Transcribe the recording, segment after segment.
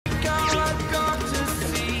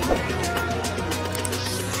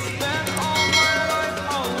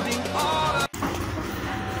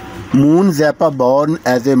Moon Zappa, born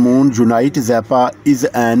as a Moon Unit Zappa, is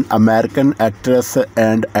an American actress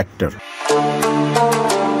and actor.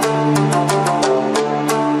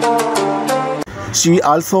 She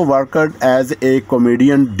also worked as a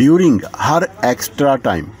comedian during her extra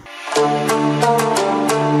time.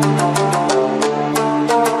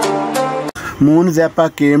 Moon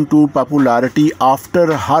Zappa came to popularity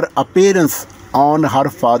after her appearance on her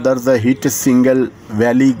father's hit single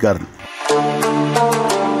Valley Girl.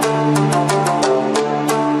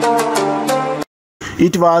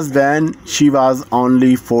 It was when she was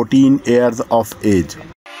only 14 years of age.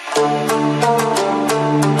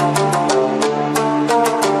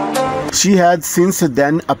 She has since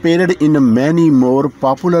then appeared in many more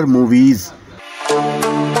popular movies.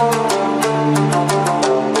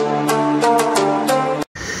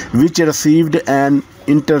 Which received an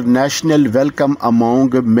international welcome among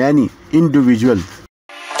many individuals.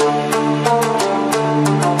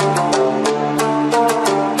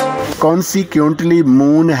 Consequently,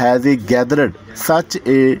 Moon has gathered such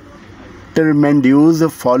a tremendous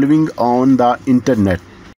following on the internet.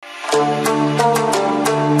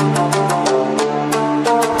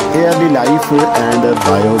 Early life and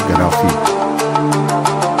biography.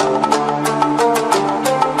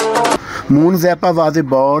 Moon Zappa was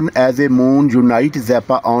born as a Moon Unit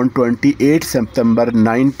Zappa on 28 September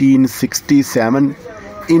 1967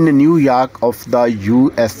 in New York of the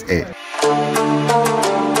USA.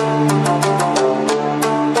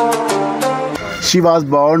 She was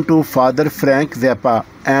born to Father Frank Zappa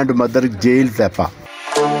and Mother Gail Zappa.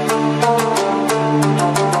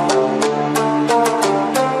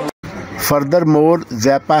 Furthermore,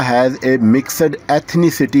 Zappa has a mixed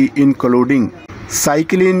ethnicity including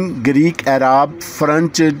Sicilian, Greek, Arab,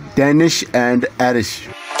 French, Danish, and Irish.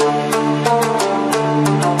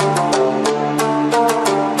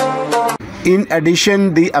 In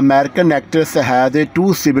addition, the American actress has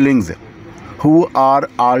two siblings who are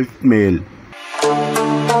all male.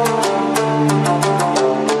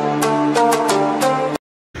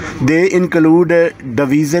 They include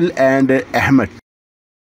Davizel and Ahmed.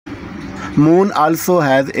 Moon also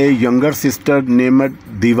has a younger sister named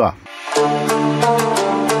Diva.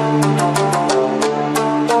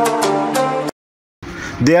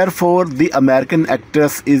 Therefore, the American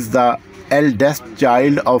actress is the eldest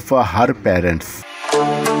child of her parents.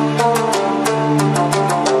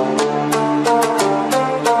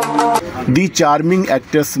 The charming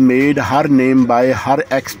actress made her name by her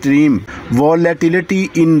extreme volatility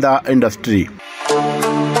in the industry.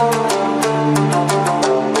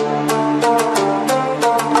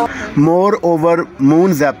 Moreover,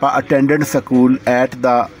 Moon Zappa attended school at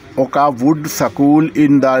the Oakwood School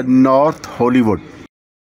in the North Hollywood.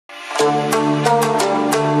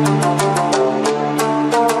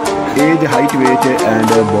 Age, height, weight, and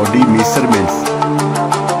body measurements.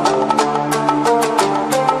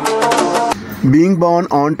 Being born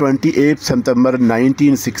on 28 September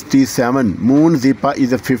 1967, Moon Zappa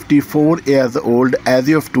is 54 years old as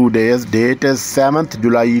of today's date, 7th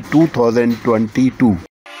July 2022.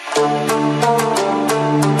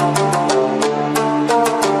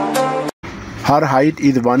 Her height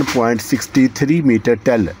is 1.63 meter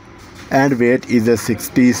tall and weight is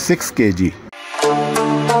 66 kg.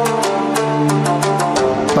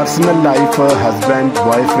 Personal life, husband,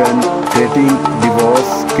 boyfriend, dating,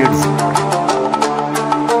 divorce, kids.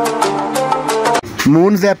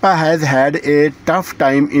 Moon Zappa has had a tough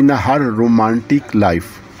time in her romantic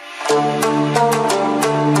life.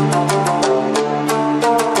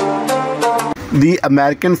 The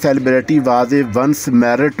American celebrity was once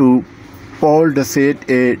married to Paul Dessert,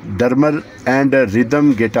 a drummer and a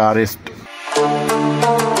rhythm guitarist.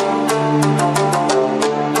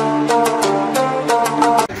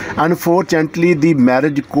 Unfortunately, the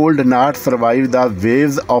marriage could not survive the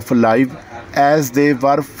waves of life as they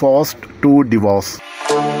were forced to divorce.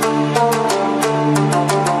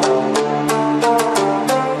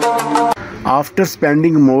 After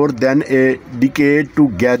spending more than a decade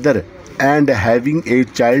together and having a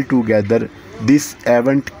child together, this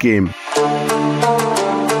event came.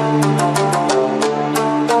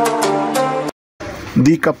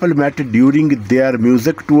 The couple met during their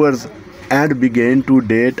music tours and began to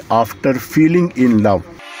date after falling in love.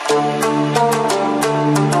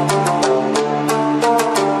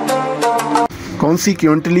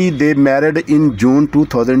 Consequently, they married in June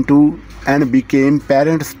 2002 and became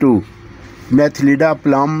parents to Mathilda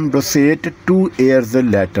Plum Dosset 2 years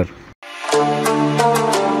later.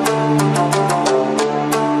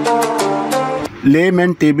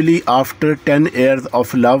 Lamentably, after 10 years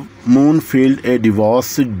of love, Moon filed a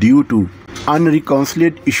divorce due to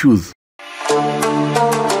unreconciled issues.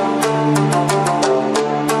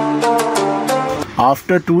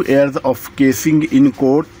 After 2 years of casing in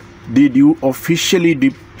court, the duo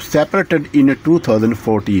officially separated in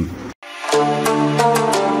 2014.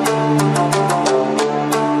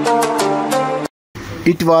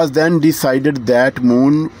 It was then decided that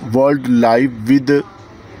Moon would live with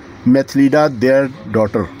Mathilda, their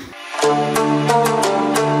daughter.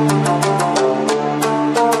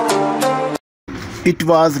 It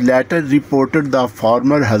was later reported the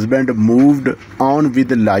former husband moved on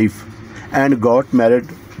with life and got married,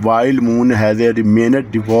 while Moon has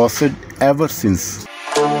remained divorced ever since.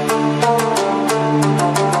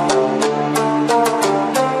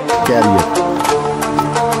 Career.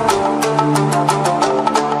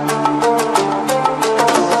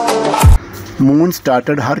 Moon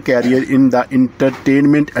started her career in the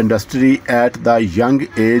entertainment industry at the young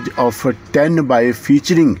age of 10 by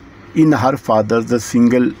featuring in her father's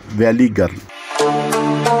single Valley Girl.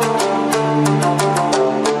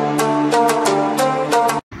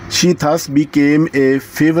 She thus became a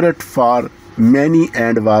favorite for many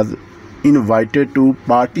and was invited to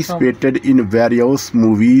participate in various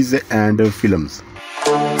movies and films.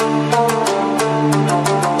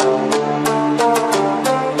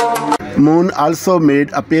 Moon also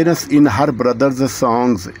made appearances in her brother's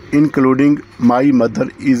songs, including My Mother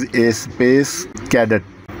is a Space Cadet,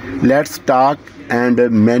 Let's Talk, and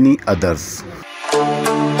many others.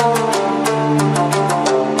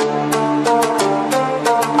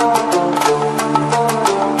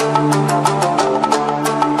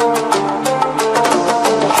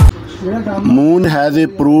 Moon has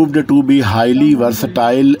proved to be highly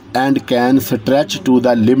versatile and can stretch to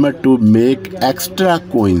the limit to make extra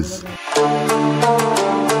coins.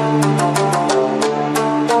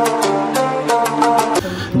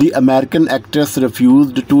 The American actress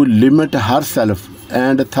refused to limit herself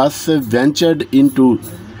and thus ventured into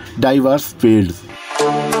diverse fields.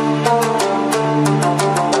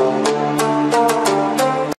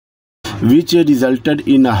 Which resulted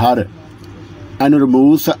in her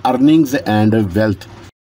enormous earnings and wealth.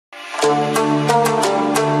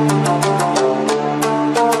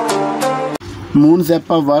 Moon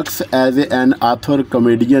Zappa works as an author,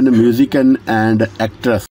 comedian, musician, and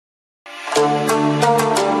actress.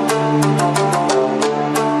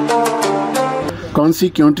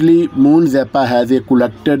 Consequently, Moon Zappa has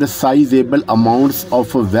collected sizable amounts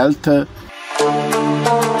of wealth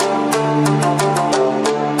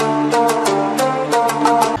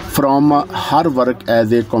from her work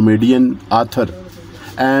as a comedian, author,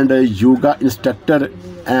 and yoga instructor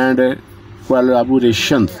and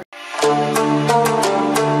collaborations.